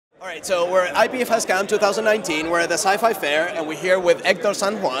All right, so we're at IPFS Camp 2019. We're at the Sci-Fi Fair, and we're here with Héctor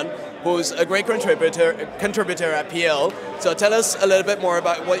Sanjuán, who's a great contributor at PL. So tell us a little bit more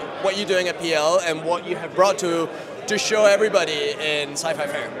about what you're doing at PL and what you have brought to show everybody in Sci-Fi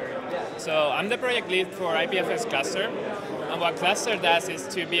Fair. So I'm the project lead for IPFS Cluster, and what Cluster does is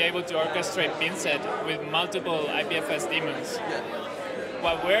to be able to orchestrate pin set with multiple IPFS daemons. Yeah.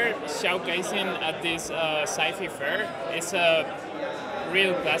 What we're showcasing at this Sci-Fi Fair is a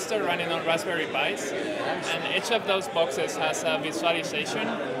real cluster running on Raspberry Pis, and each of those boxes has a visualization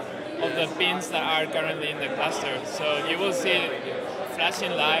of the pins that are currently in the cluster. So you will see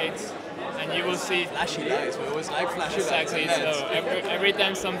flashing lights, and you will see Flashy lights. We always like flashy lights. exactly. So every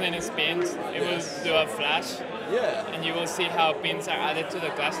time something is pinned, it will do a flash. Yeah. And you will see how pins are added to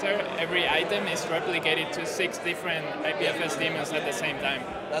the cluster. Every item is replicated to 6 different IPFS daemons at the same time.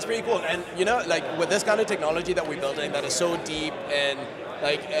 That's pretty cool. And you know, like with this kind of technology that we're building that is so deep and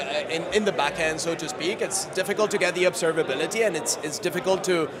like in the back end, so to speak, it's difficult to get the observability, and it's difficult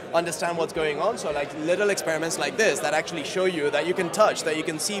to understand what's going on. So like little experiments like this that actually show you that you can touch, that you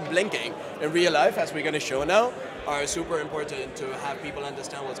can see blinking in real life, as we're going to show now, are super important to have people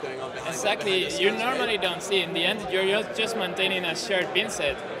understand what's going on behind. Exactly. the scenes, You normally right? don't see. In the end, you're just maintaining a shared pin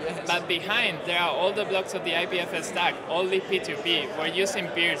set. Yes. But behind, there are all the blocks of the IPFS stack, all the P2P. We're using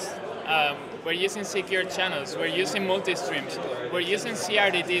peers. We're using secure channels. We're using multi-streams. We're using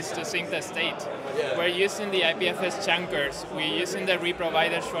CRDTs to sync the state. Yeah. We're using the IPFS chunkers. We're using the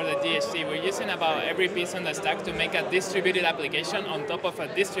reproviders for the DHT. We're using about every piece on the stack to make a distributed application on top of a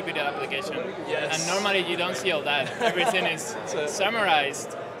distributed application. Yes. And normally you don't see all that. Everything is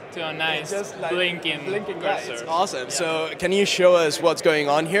summarized to a nice Just like blinking lights. cursor. Awesome. Yeah. So can you show us what's going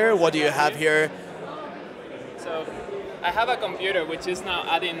on here? What do you have here? So I have a computer which is now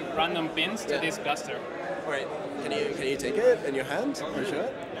adding random pins to Yeah. this cluster. All right. Can you take it in your hand or show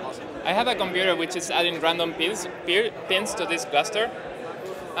it? Awesome. I have a computer which is adding random pins to this cluster.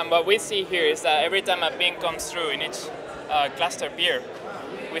 And what we see here is that every time a pin comes through in each cluster peer,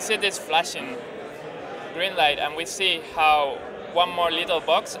 we see this flashing green light, and we see how one more little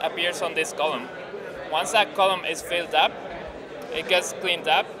box appears on this column. Once that column is filled up, it gets cleaned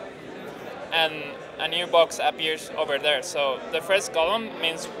up, and a new box appears over there. So the first column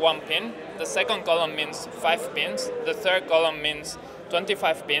means 1 pin, the second column means 5 pins, the third column means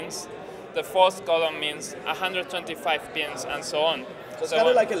 25 pins, the fourth column means 125 pins, and so on. So it's kind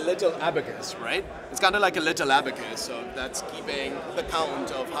of like a little abacus, right? It's kind of like a little abacus, so that's keeping the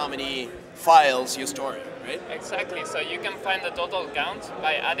count of how many files you're storing, right? Exactly, so you can find the total count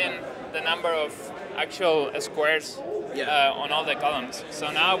by adding the number of actual squares on all the columns. So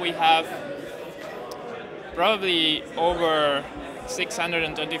now we have probably over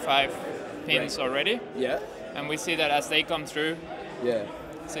 625 pins already. Yeah. And we see that as they come through, Yeah.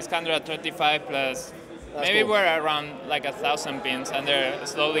 625 plus, That's maybe cool. we're around like 1,000 pins, and they're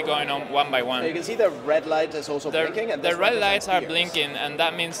slowly going on one by one. You can see the red light is also blinking. And The this red represents lights are peers. blinking, and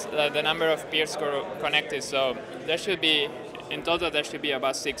that means the number of peers connected. So there should be, in total, there should be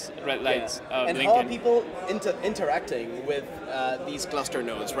about 6 red lights And blinking. how are people interacting with these cluster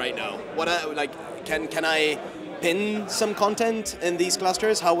nodes right now? What can I pin some content in these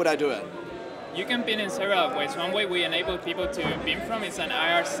clusters? How would I do it? You can pin in several ways. One way we enable people to pin from is an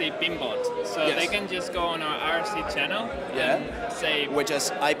IRC pin bot. So Yes. they can just go on our IRC channel and say, Which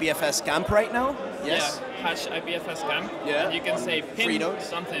is IPFS Camp right now? Yes. yeah, hash IPFS camp. Yeah. And you can say pin Free nodes.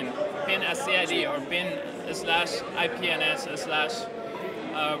 something, pin a CID or pin /IPNS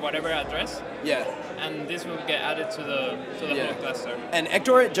 / whatever address. Yeah. And this will get added to the whole cluster. And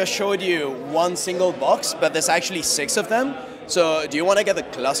Héctor just showed you one single box, but there's actually 6 of them. So do you want to get the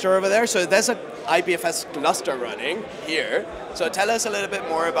cluster over there? So there's an IPFS cluster running here. So tell us a little bit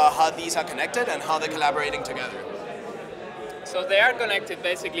more about how these are connected and how they're collaborating together. So they are connected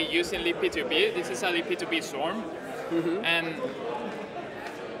basically using libp2p. This is a libp2p swarm. And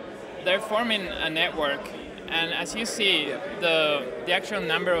they're forming a network. And as you see, the actual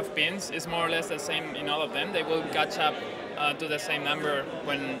number of pins is more or less the same in all of them. They will catch up to the same number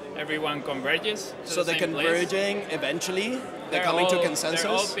when everyone converges to So the they're same place. converging eventually. They're coming to consensus.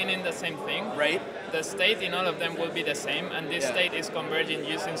 They're all pinning the same thing. Right. The state in all of them will be the same, and this state is converging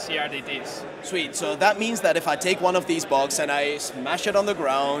using CRDTs. Sweet. So that means that if I take one of these boxes and I smash it on the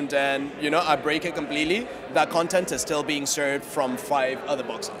ground and I break it completely, that content is still being served from 5 other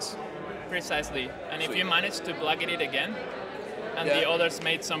boxes. Precisely. And if Sweet. you manage to plug it again, and the others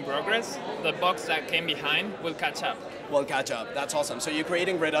made some progress, the box that came behind will catch up. Will catch up. That's awesome. So you're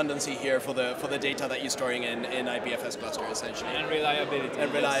creating redundancy here for the data that you're storing in IPFS cluster, essentially. And reliability.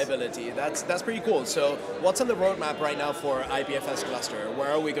 And reliability. Yes. That's pretty cool. So what's on the roadmap right now for IPFS cluster?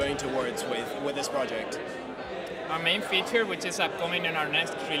 Where are we going towards with this project? Our main feature, which is upcoming in our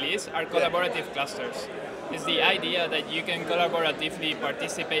next release, are collaborative clusters. It's the idea that you can collaboratively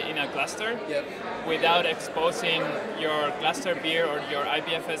participate in a cluster without exposing your cluster peer or your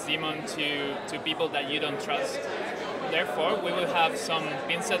IPFS daemon to people that you don't trust. Therefore, we will have some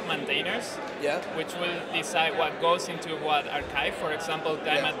pinset maintainers, which will decide what goes into what archive. For example,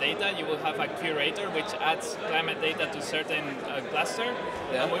 climate data, you will have a curator which adds climate data to certain cluster,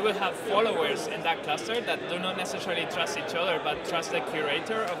 and we will have followers in that cluster that do not necessarily trust each other, but trust the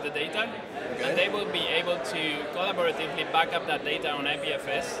curator of the data, and they will be able to collaboratively back up that data on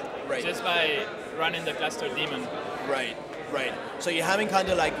IPFS just by running the cluster daemon. Right. So you're having kind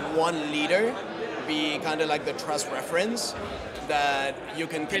of like one leader be kind of like the trust reference that you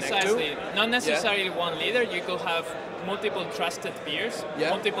can connect Precisely. Not necessarily one leader. You could have multiple trusted peers,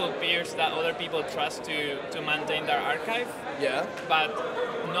 multiple peers that other people trust to maintain their archive. But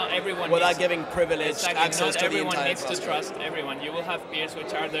not everyone without giving privileged access to the entire Not everyone needs cluster. to trust everyone. You will have peers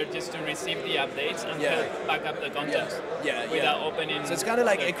which are there just to receive the updates and help back up the content without opening. So it's kind of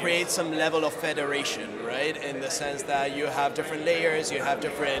like it creates some level of federation, right? In the sense that you have different layers, you have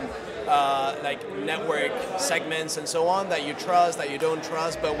different like network segments and so on that you trust, that you don't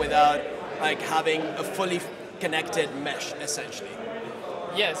trust, but without like having a fully connected mesh, essentially.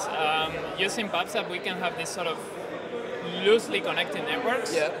 Yes, using PubSub we can have this sort of loosely connected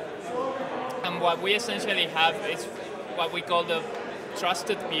networks. And what we essentially have is what we call the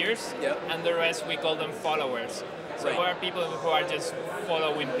trusted peers, and the rest we call them followers. So we are people who are just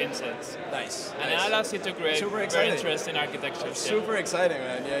following pinsets. Nice. And it allows you to create very interesting architectures. Super exciting,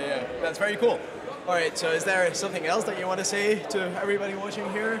 man. That's very cool. All right, so is there something else that you want to say to everybody watching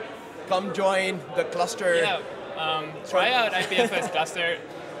here? Come join the cluster. Try out IPFS cluster.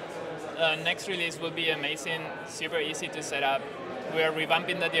 Next release will be amazing, super easy to set up. We are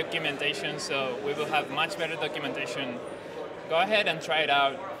revamping the documentation, so we will have much better documentation. Go ahead and try it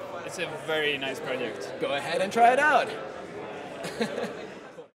out. It's a very nice project. Go ahead and try it out.